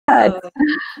Good.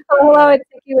 Hello, it's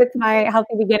Nichi with My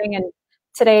Healthy Beginning, and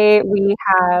today we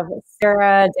have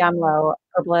Sarah Damlo,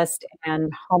 Herbalist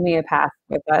and Homeopath,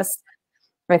 with us.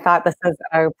 I thought this is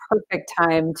a perfect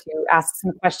time to ask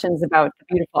some questions about the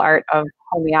beautiful art of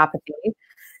homeopathy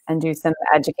and do some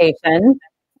education.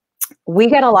 We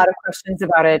get a lot of questions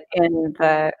about it in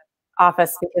the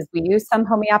office because we use some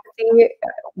homeopathy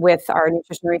with our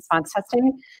nutrition response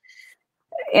testing.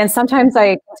 And sometimes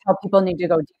I tell people need to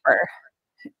go deeper.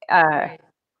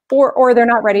 Or they're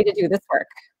not ready to do this work,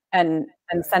 and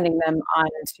sending them on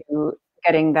to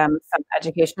getting them some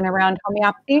education around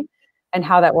homeopathy and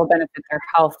how that will benefit their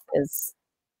health is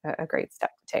a great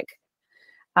step to take.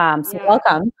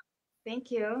 Welcome. Thank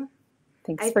you.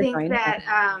 Thanks for joining. I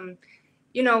think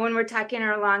that, when we're talking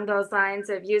along those lines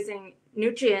of using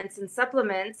nutrients and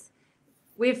supplements,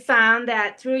 we've found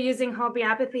that through using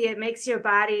homeopathy, it makes your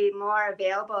body more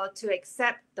available to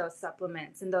accept those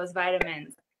supplements and those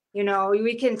vitamins.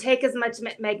 We can take as much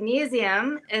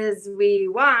magnesium as we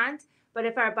want, but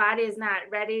if our body is not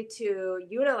ready to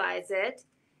utilize it,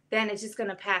 then it's just going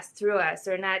to pass through us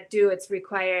or not do its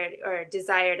required or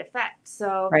desired effect.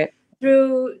 So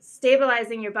through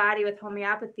stabilizing your body with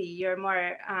homeopathy, you're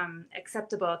more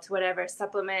acceptable to whatever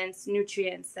supplements,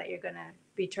 nutrients that you're going to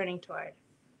be turning toward.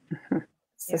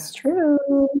 This is true.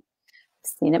 I've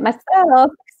seen it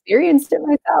myself, experienced it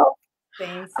myself.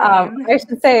 Same. I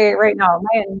should say right now,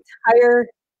 my entire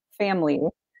family,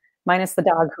 minus the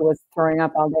dog who was throwing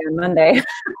up all day on Monday,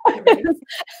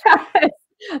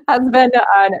 has been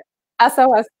on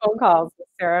SOS phone calls with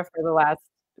Sarah for the last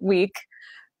week.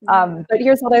 But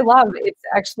here's what I love. It's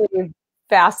actually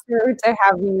faster to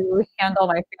have you handle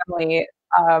my family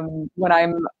when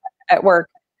I'm at work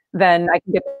than I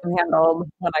can get them handled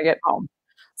when I get home.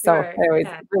 So I always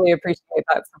really appreciate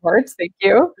that support. Thank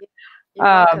you. You're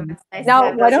welcome. Nice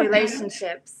now, why don't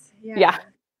relationships? Yeah,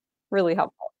 really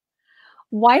helpful.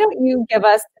 Why don't you give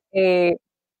us a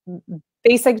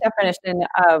basic definition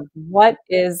of what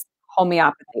is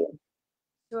homeopathy?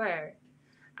 Sure.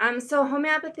 So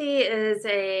homeopathy is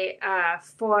a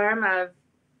form of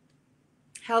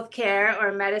healthcare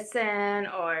or medicine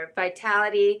or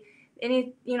vitality.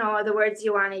 Any, the words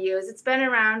you want to use. It's been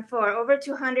around for over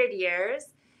 200 years.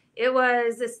 It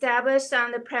was established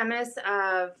on the premise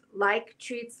of like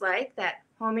treats like, that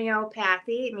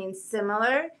homeopathy. It means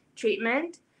similar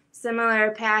treatment,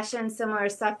 similar passion, similar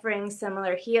suffering,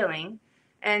 similar healing.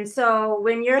 And so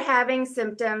when you're having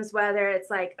symptoms, whether it's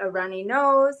like a runny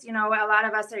nose, a lot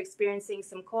of us are experiencing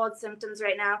some cold symptoms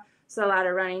right now. So a lot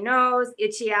of runny nose,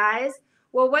 itchy eyes.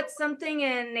 Well, what's something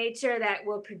in nature that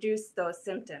will produce those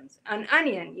symptoms? An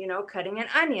onion, cutting an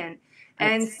onion.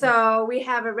 And so we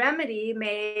have a remedy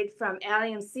made from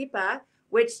allium cepa,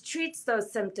 which treats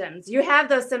those symptoms. You have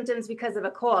those symptoms because of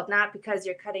a cold, not because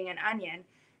you're cutting an onion.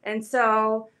 And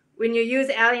so when you use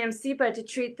allium cepa to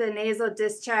treat the nasal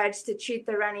discharge, to treat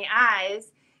the runny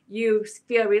eyes, you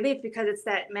feel relief because it's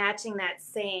that matching that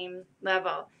same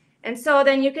level. And so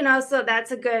then you can also,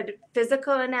 that's a good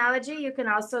physical analogy. You can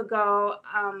also go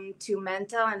to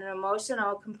mental and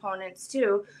emotional components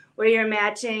too, where you're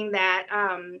matching that,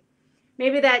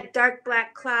 maybe that dark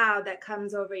black cloud that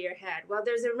comes over your head. Well,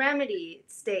 there's a remedy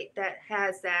state that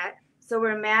has that. So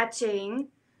we're matching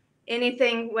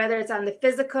anything, whether it's on the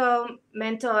physical,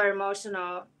 mental, or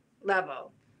emotional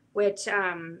level, which,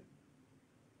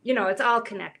 it's all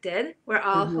connected. We're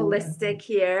all holistic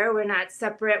here. We're not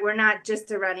separate. We're not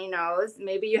just a runny nose.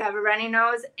 Maybe you have a runny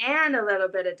nose and a little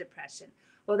bit of depression.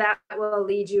 Well, that will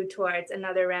lead you towards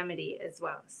another remedy as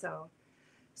well. So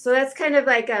that's kind of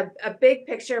like a big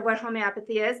picture of what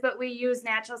homeopathy is, but we use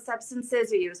natural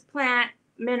substances. We use plant,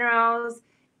 minerals,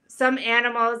 some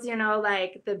animals,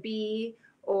 like the bee,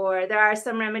 or there are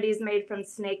some remedies made from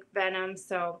snake venom.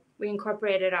 So we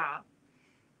incorporate it all.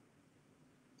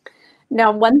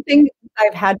 Now, one thing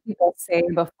I've had people say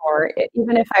before,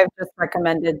 even if I've just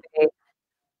recommended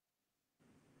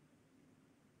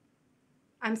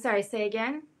I'm sorry, say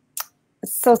again?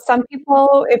 So some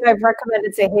people, if I've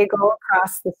recommended, say, hey, go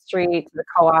across the street to the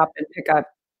co-op and pick up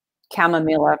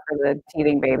chamomilla for the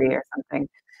teething baby or something,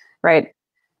 right?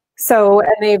 So,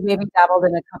 and they've maybe dabbled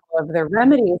in a couple of their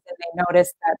remedies and they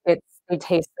notice that they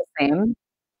taste the same.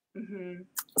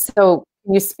 So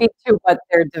can you speak to what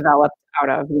they're developed out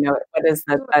of? What is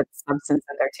that substance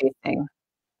that they're tasting?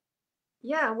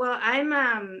 Yeah, well,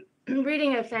 I'm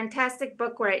reading a fantastic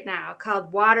book right now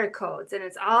called Water Codes, and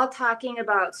it's all talking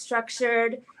about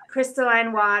structured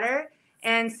crystalline water.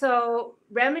 And so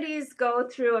remedies go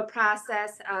through a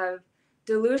process of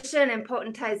dilution and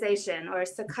potentization, or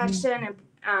succussion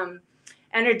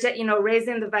energy,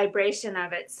 raising the vibration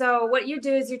of it. So what you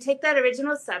do is you take that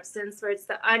original substance, where it's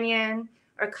the onion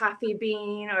or coffee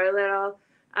bean or a little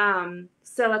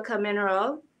silica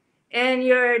mineral, and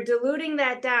you're diluting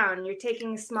that down. You're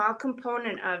taking a small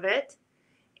component of it,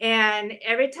 and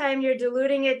every time you're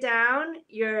diluting it down,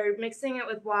 you're mixing it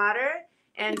with water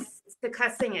and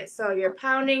succussing it. So you're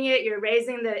pounding it, you're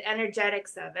raising the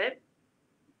energetics of it.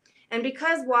 And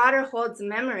because water holds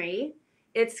memory,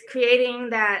 it's creating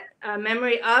that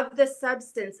memory of the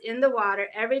substance in the water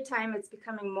every time it's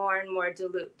becoming more and more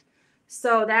dilute.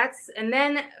 So and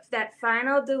then that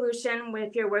final dilution,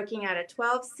 if you're working at a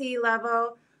 12C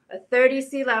level, a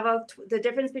 30C level, the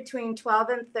difference between 12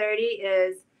 and 30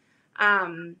 is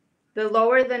the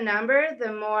lower the number,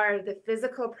 the more the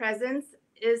physical presence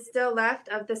is still left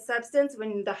of the substance.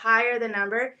 When the higher the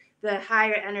number, the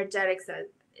higher energetics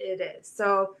it is.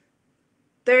 So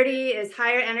 30 is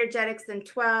higher energetics than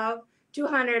 12.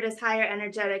 200 is higher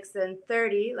energetics than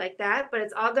 30, like that. But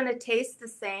it's all going to taste the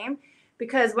same,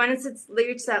 because once it's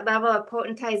reached that level of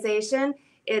potentization,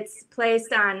 it's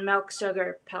placed on milk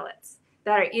sugar pellets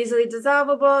that are easily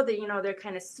dissolvable. They're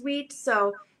kind of sweet.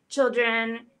 So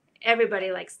children,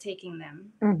 everybody likes taking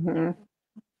them. Mm-hmm.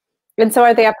 And so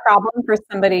are they a problem for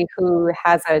somebody who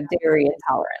has a dairy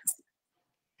intolerance?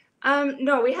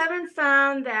 No, we haven't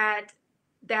found that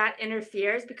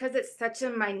interferes, because it's such a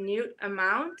minute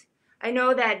amount. I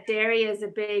know that dairy is a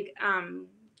big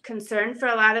concern for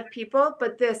a lot of people,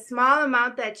 but the small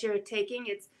amount that you're taking,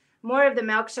 it's more of the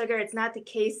milk sugar. It's not the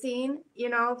casein,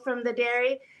 from the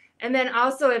dairy. And then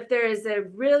also, if there is a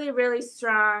really, really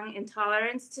strong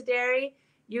intolerance to dairy,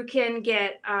 you can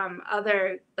get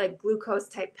other like glucose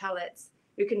type pellets.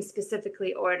 You can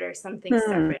specifically order something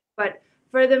separate. But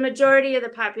for the majority of the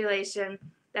population,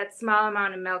 that small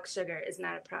amount of milk sugar is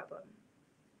not a problem.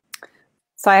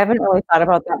 So I haven't really thought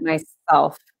about that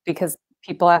myself, because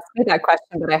people ask me that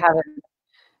question, but I haven't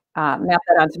mapped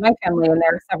that onto my family. And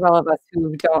there are several of us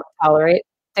who don't tolerate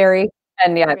dairy,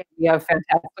 and yet we have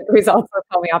fantastic results with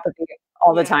homeopathy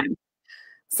all the time.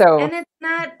 So, and it's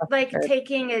not like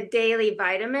taking a daily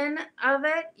vitamin of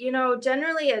it.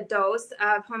 Generally a dose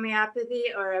of homeopathy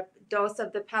or a dose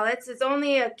of the pellets is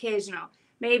only occasional,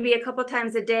 maybe a couple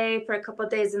times a day for a couple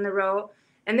days in a row.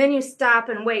 And then you stop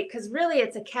and wait, because really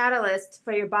it's a catalyst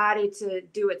for your body to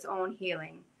do its own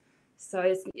healing. So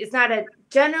it's not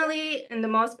generally, in the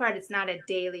most part, it's not a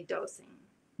daily dosing.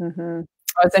 Mm-hmm.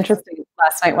 It was interesting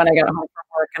last night when I got home from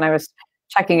work and I was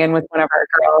checking in with one of our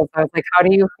girls. I was like, how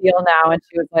do you feel now? And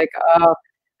she was like, oh,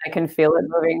 I can feel it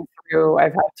moving through.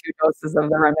 I've had 2 doses of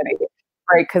the remedy,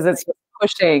 right? Because it's just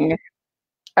pushing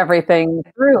everything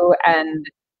through. And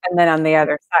then on the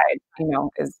other side,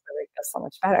 is really just so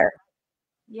much better.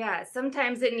 Yeah,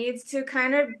 sometimes it needs to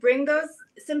kind of bring those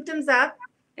symptoms up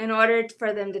in order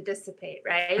for them to dissipate,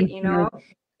 right? Mm-hmm.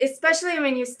 Especially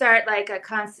when you start like a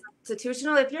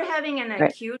constitutional, if you're having an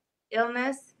acute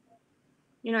illness,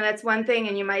 that's one thing,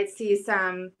 and you might see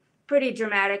some pretty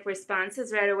dramatic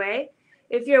responses right away.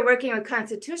 If you're working with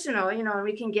constitutional, and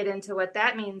we can get into what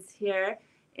that means here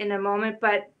in a moment,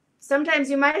 but sometimes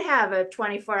you might have a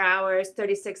 24 hours,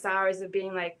 36 hours of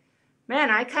being like, man,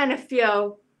 I kind of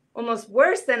feel almost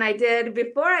worse than I did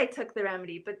before I took the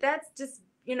remedy. But that's just,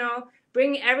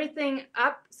 bring everything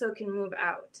up so it can move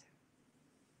out.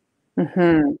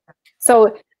 Mm-hmm.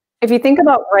 So if you think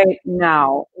about right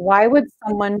now, why would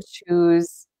someone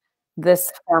choose this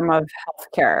form of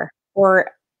healthcare?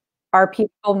 Or are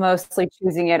people mostly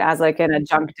choosing it as like an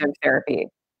adjunctive therapy?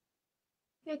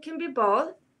 It can be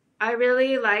both. I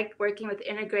really like working with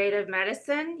integrative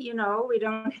medicine. We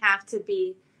don't have to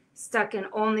be stuck in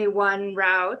only one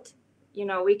route.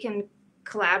 We can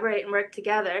collaborate and work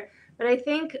together. But I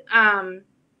think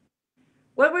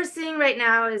what we're seeing right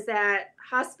now is that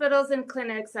hospitals and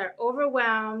clinics are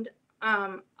overwhelmed,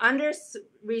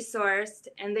 under-resourced,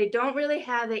 and they don't really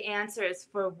have the answers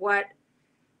for what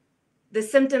the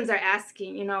symptoms are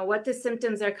asking, what the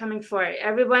symptoms are coming for.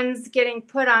 Everyone's getting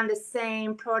put on the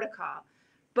same protocol.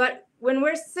 But when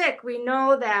we're sick, we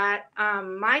know that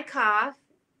my cough,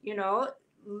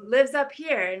 lives up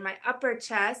here in my upper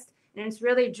chest, and it's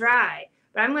really dry.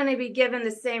 But I'm going to be given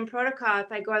the same protocol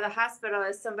if I go to the hospital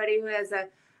as somebody who has a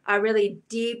really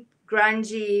deep,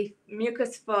 grungy,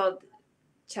 mucus-filled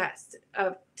chest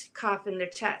of cough in their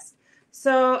chest.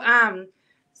 So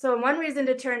one reason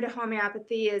to turn to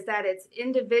homeopathy is that it's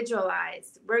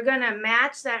individualized. We're going to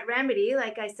match that remedy,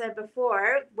 like I said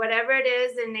before, whatever it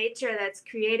is in nature that's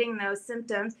creating those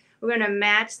symptoms, we're going to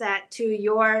match that to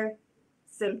your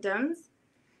symptoms.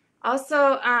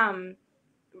 Also,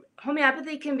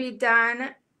 homeopathy can be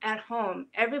done at home.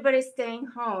 Everybody's staying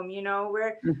home. You know,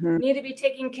 Mm-hmm. need to be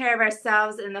taking care of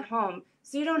ourselves in the home.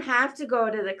 So you don't have to go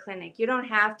to the clinic. You don't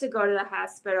have to go to the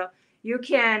hospital. You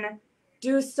can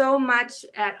do so much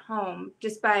at home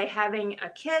just by having a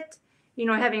kit, you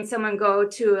know, having someone go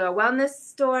to a wellness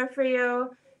store for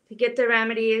you to get the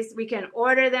remedies. We can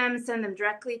order them, send them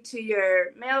directly to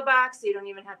your mailbox, so you don't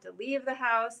even have to leave the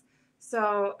house.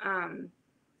 So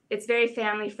it's very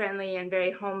family friendly and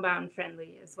very homebound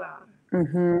friendly as well.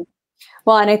 Mm-hmm.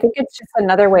 Well, and I think it's just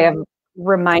another way of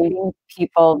reminding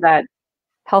people that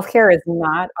healthcare is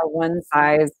not a one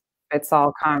size fits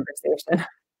all conversation.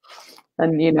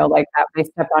 And, you know, like that may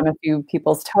step on a few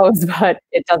people's toes, but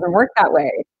it doesn't work that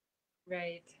way.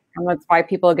 Right. And that's why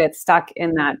people get stuck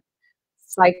in that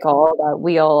cycle, that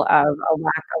wheel of a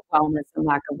lack of wellness and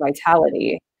lack of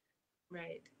vitality,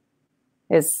 Right.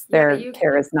 is Yeah, their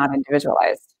care is not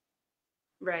individualized.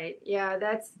 Right. Yeah,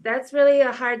 that's really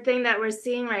a hard thing that we're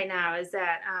seeing right now is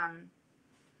that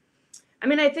I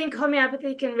mean, I think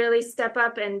homeopathy can really step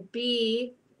up and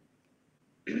be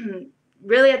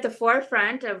really at the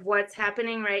forefront of what's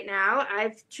happening right now.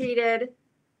 I've treated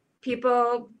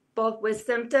people both with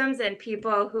symptoms and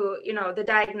people who, you know, the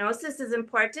diagnosis is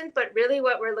important, but really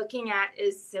what we're looking at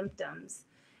is symptoms.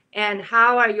 And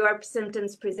how are your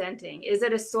symptoms presenting? Is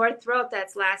it a sore throat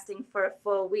that's lasting for a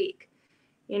full week?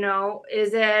 You know,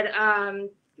 is it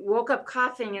woke up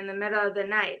coughing in the middle of the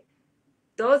night?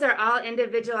 Those are all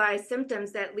individualized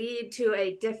symptoms that lead to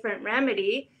a different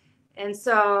remedy. And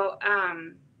so,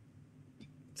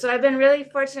 so I've been really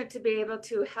fortunate to be able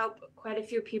to help quite a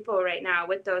few people right now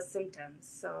with those symptoms.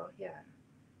 So, yeah.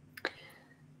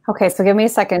 Okay, so give me a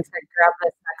second to grab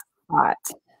this next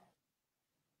thought.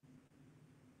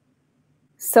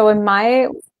 So in my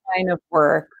line of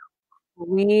work,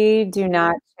 we do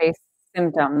not chase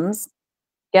symptoms,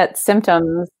 yet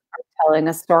symptoms are telling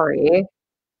a story.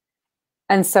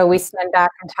 And so we stand back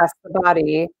and test the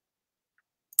body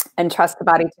and trust the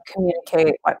body to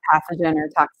communicate what pathogen or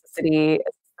toxicity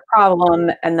is the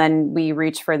problem. And then we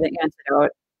reach for the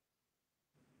antidote,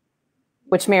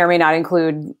 which may or may not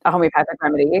include a homeopathic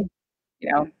remedy,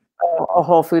 you know, a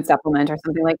whole food supplement or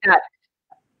something like that.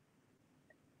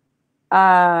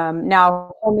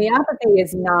 Now, homeopathy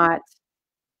is not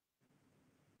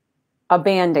a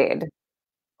Band-Aid.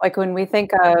 Like when we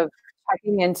think of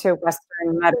checking into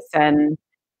Western medicine,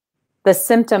 the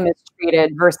symptom is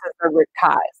treated versus the root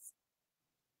cause.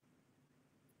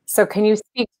 So can you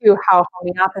speak to how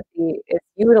homeopathy is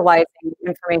utilizing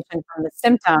information from the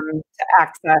symptom to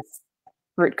access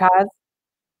root cause?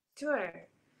 Sure.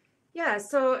 Yeah.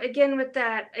 So, again, with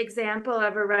that example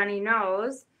of a runny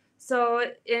nose, so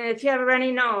if you have a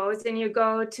runny nose and you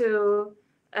go to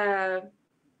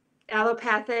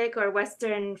allopathic or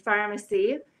Western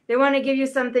pharmacy, they want to give you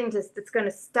something that's going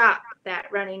to stop that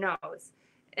runny nose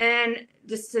and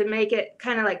just to make it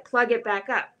kind of like plug it back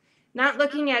up. Not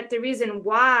looking at the reason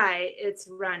why it's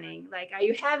running. Like, are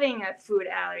you having a food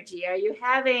allergy? Are you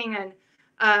having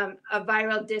a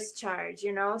viral discharge?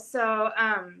 You know, so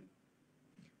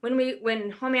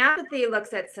when homeopathy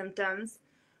looks at symptoms,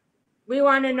 we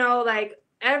want to know like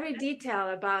every detail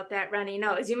about that runny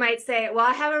nose. You might say, well,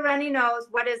 I have a runny nose.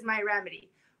 What is my remedy?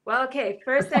 Well, okay,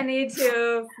 first I need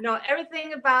to know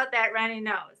everything about that runny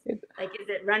nose. Like, is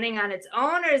it running on its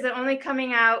own, or is it only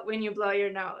coming out when you blow your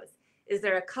nose? Is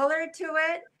there a color to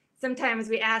it? Sometimes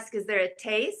we ask, is there a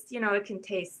taste? You know, it can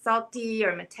taste salty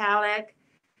or metallic.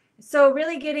 So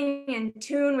really getting in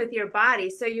tune with your body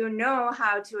so you know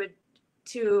how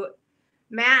to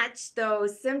match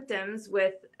those symptoms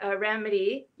with a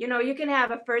remedy. You know, you can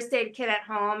have a first aid kit at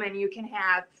home and you can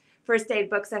have first aid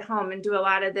books at home and do a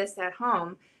lot of this at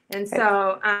home. And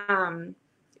so,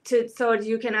 so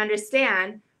you can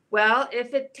understand, well,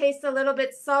 if it tastes a little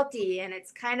bit salty and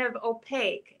it's kind of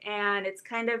opaque and it's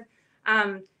kind of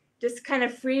just kind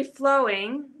of free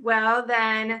flowing, well,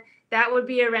 then that would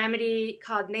be a remedy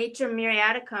called Nature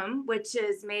Muriaticum, which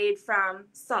is made from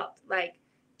salt, like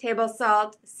table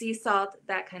salt, sea salt,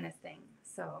 that kind of thing.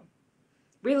 So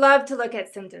we love to look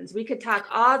at symptoms. We could talk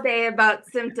all day about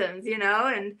symptoms, you know,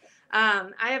 and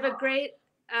I have a great,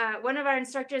 one of our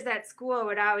instructors at school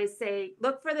would always say,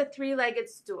 look for the three-legged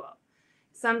stool,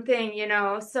 something, you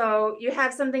know, so you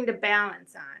have something to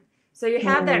balance on. So you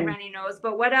have that runny nose,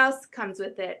 but what else comes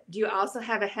with it? Do you also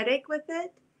have a headache with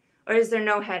it? Or is there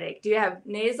no headache? Do you have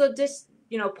nasal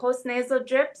post-nasal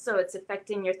drip, so it's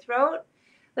affecting your throat?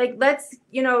 Like, let's,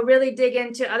 you know, really dig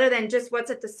into, other than just what's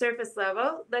at the surface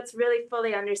level, let's really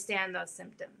fully understand those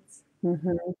symptoms.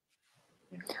 Mm-hmm.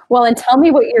 Well, and tell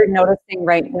me what you're noticing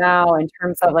right now in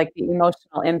terms of like the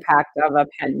emotional impact of a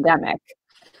pandemic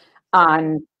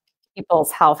on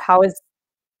people's health. How is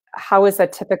how is a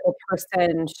typical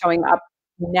person showing up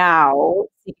now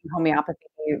seeking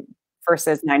homeopathy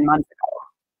versus 9 months ago?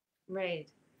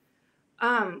 Right.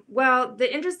 Well,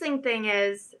 the interesting thing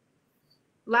is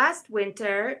last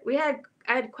winter I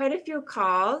had quite a few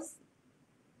calls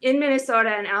in Minnesota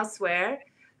and elsewhere,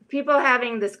 people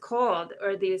having this cold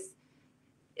or this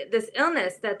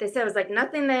illness that they said was like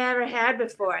nothing they ever had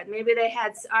before. Maybe they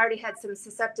had already had some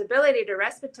susceptibility to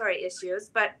respiratory issues,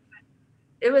 but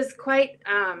it was quite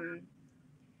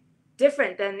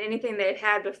different than anything they'd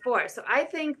had before. So I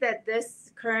think that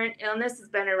this current illness has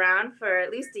been around for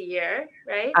at least a year,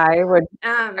 right? I would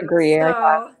agree. So,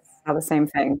 I thought the same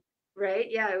thing. Right.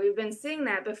 Yeah. We've been seeing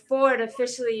that before it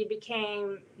officially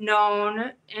became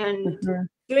known and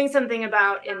doing something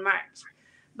about in March.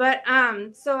 But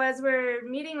so as we're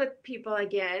meeting with people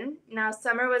again, now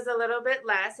summer was a little bit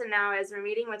less, and now as we're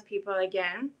meeting with people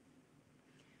again,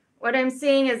 what I'm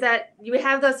seeing is that you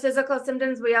have those physical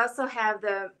symptoms. We also have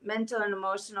the mental and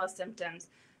emotional symptoms.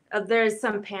 There's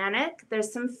some panic,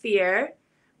 there's some fear,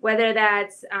 whether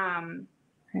that's,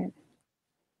 Right.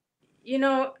 you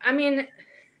know, I mean,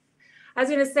 I was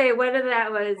going to say whether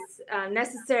that was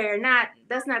necessary or not,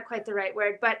 that's not quite the right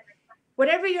word, but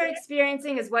whatever you're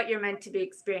experiencing is what you're meant to be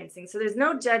experiencing. So there's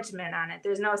no judgment on it.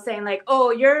 There's no saying like,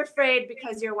 oh, you're afraid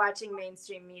because you're watching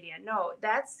mainstream media. No,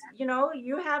 that's, you know,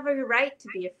 you have a right to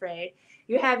be afraid.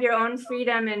 You have your own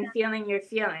freedom in feeling your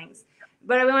feelings.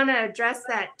 But I want to address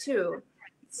that too.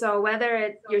 So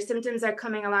whether your symptoms are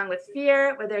coming along with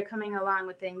fear, whether they're coming along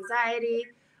with anxiety,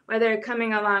 whether they're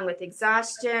coming along with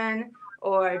exhaustion,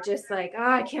 or just like,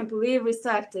 oh, I can't believe we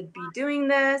still have to be doing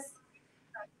this.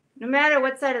 No matter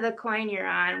what side of the coin you're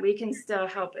on, we can still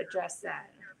help address that.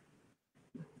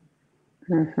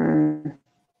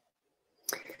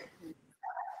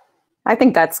 I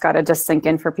think that's got to just sink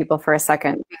in for people for a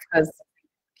second, because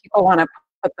people want to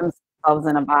put themselves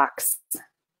in a box.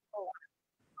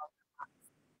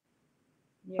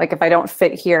 Yeah. Like if I don't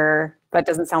fit here, that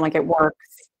doesn't sound like it works.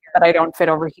 But I don't fit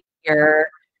over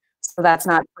here, so that's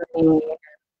not for me.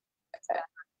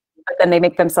 But then they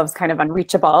make themselves kind of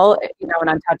unreachable, you know, and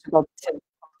untouchable to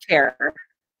care.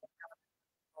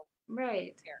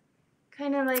 Right.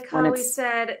 Kind of like how we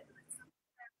said.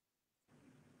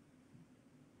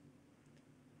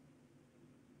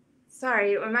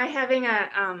 Sorry, am I having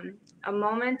a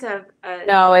moment of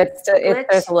no,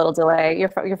 there's a little delay.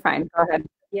 You're fine. Go ahead.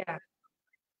 Yeah.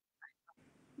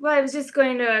 Well, I was just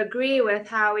going to agree with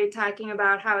how we're talking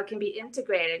about how it can be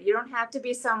integrated. You don't have to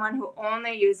be someone who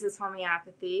only uses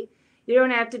homeopathy. You don't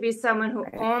have to be someone who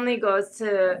only goes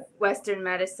to Western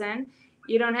medicine.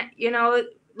 You don't you know,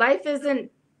 life isn't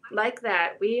like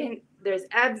that. There's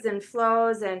ebbs and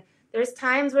flows, and there's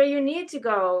times where you need to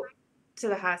go to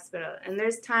the hospital, and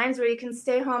there's times where you can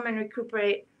stay home and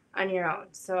recuperate on your own.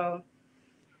 So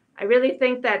I really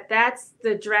think that that's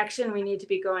the direction we need to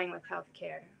be going with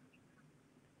healthcare.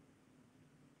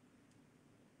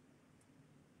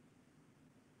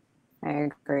 I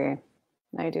agree.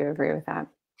 I do agree with that.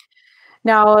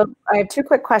 Now, I have two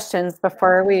quick questions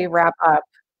before we wrap up.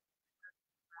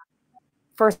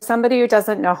 For somebody who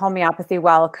doesn't know homeopathy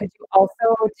well, could you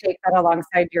also take that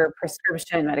alongside your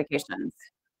prescription medications?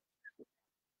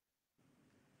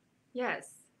 Yes,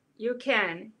 you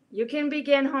can. You can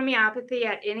begin homeopathy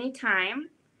at any time.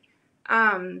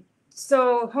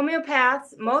 So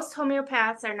most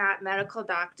homeopaths are not medical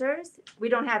doctors. We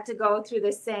don't have to go through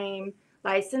the same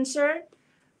licensure.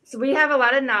 So we have a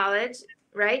lot of knowledge,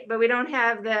 right? But we don't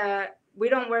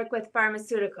work with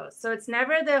pharmaceuticals. So it's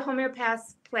never the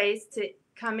homeopath's place to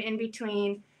come in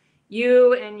between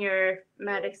you and your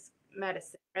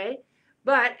medicine, right?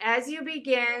 But as you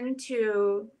begin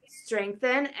to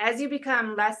strengthen, as you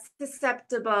become less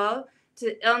susceptible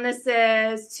to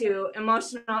illnesses, to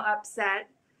emotional upset,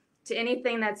 to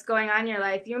anything that's going on in your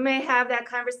life, you may have that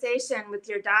conversation with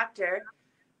your doctor.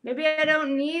 Maybe I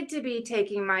don't need to be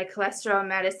taking my cholesterol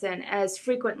medicine as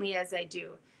frequently as I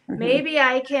do. Maybe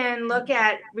I can look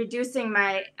at reducing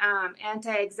my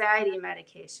anti-anxiety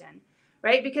medication,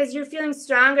 right? Because you're feeling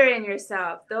stronger in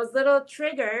yourself. Those little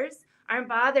triggers aren't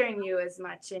bothering you as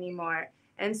much anymore.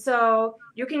 And so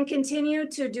you can continue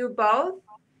to do both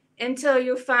until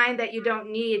you find that you don't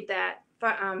need that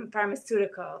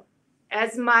pharmaceutical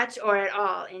as much or at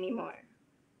all anymore.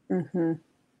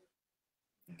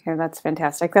 Okay, that's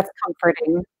fantastic. That's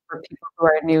comforting for people who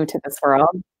are new to this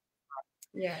world.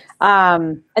 Yes.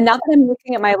 And now that I'm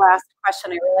looking at my last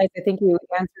question, I realize I think you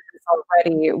answered this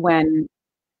already. When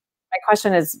my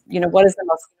question is, you know, what is the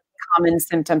most common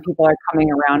symptom people are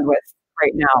coming around with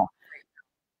right now?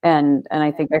 And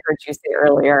I think I heard you say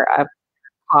earlier, a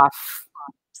cough,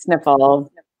 sniffle.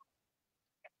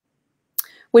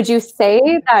 Would you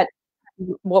say that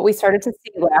what we started to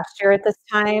see last year at this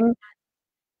time,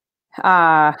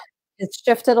 it's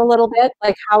shifted a little bit?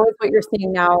 Like, how is what you're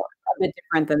seeing now a bit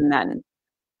different than then?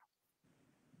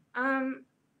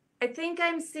 I think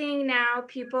I'm seeing now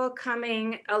people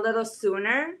coming a little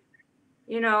sooner.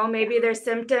 You know, maybe their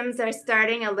symptoms are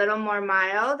starting a little more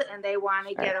mild and they want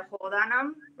to get a hold on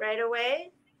them right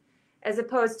away, as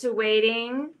opposed to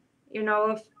waiting, you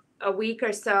know, a week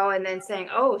or so and then saying,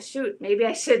 oh, shoot, maybe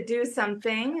I should do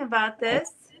something about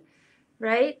this,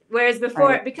 right? Whereas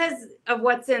before, because of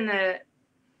what's in the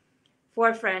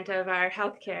forefront of our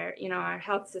healthcare, you know, our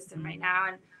health system right now.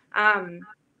 And,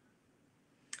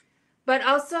 but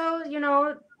also, you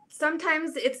know,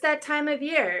 sometimes it's that time of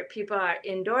year. People are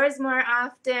indoors more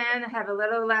often, have a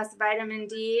little less vitamin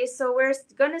D. So we're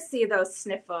going to see those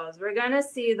sniffles. We're going to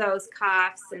see those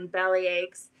coughs and belly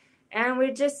aches. And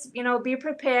we just, you know, be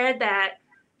prepared that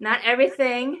not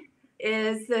everything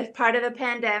is the part of the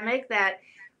pandemic, that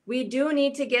we do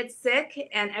need to get sick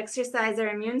and exercise our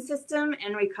immune system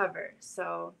and recover.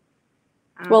 So,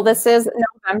 well, this is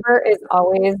November is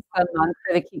always the month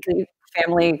for the Kiki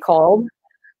family cold.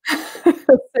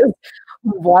 This is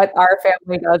what our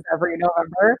family does every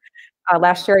November.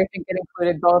 Last year, I think it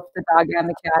included both the dog and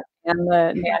the cat and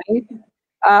the nanny.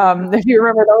 If you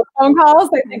remember those phone calls,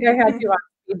 I think I had you on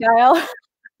speed dial.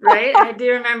 Right, I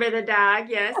do remember the dog.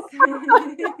 Yes,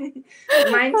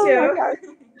 mine too. Oh,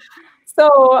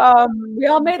 so we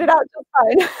all made it out just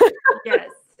fine. Yes.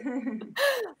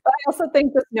 But I also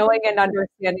think just knowing and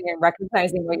understanding and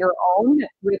recognizing what your own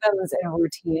rhythms and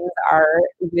routines are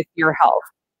with your health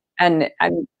and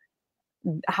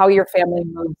how your family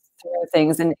moves through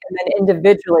things, and then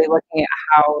individually looking at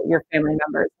how your family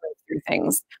members move through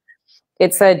things.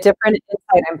 It's a different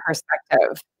insight and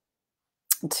perspective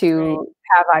to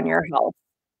have on your health,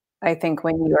 I think,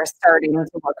 when you are starting to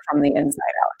look from the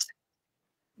inside out.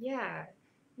 Yeah.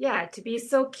 Yeah, to be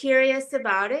so curious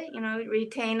about it, you know,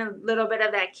 retain a little bit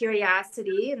of that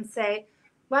curiosity and say,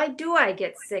 why do I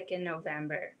get sick in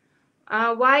November?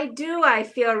 Why do I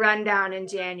feel run down in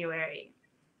January?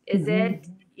 Is it,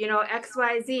 you know,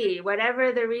 XYZ,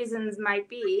 whatever the reasons might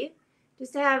be,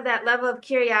 just to have that level of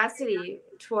curiosity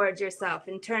towards yourself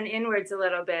and turn inwards a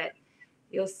little bit.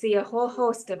 You'll see a whole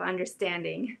host of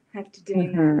understanding after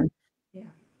doing that. Yeah.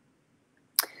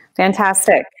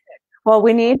 Fantastic. Well,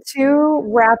 we need to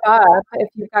wrap up. If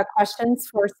you've got questions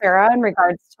for Sarah in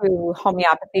regards to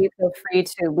homeopathy, feel free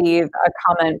to leave a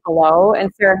comment below. And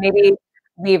Sarah, maybe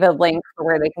leave a link for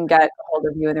where they can get a hold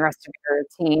of you and the rest of your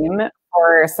team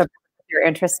for support if you're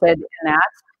interested in that.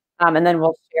 And then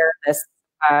we'll share this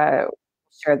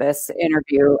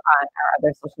interview on our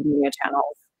other social media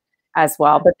channels as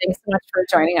well. But thanks so much for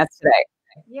joining us today.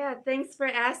 Yeah, thanks for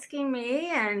asking me.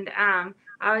 And I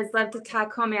always love to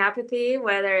talk homeopathy,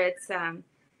 whether it's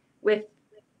with,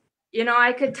 you know,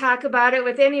 I could talk about it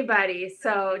with anybody.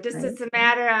 So just it's a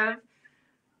matter of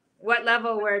what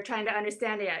level we're trying to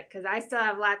understand it at, because I still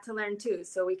have a lot to learn too.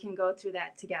 So we can go through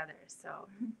that together. So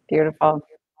beautiful.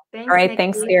 Thanks, all right, Nichi.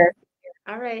 thanks, dear.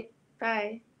 All right,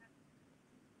 bye.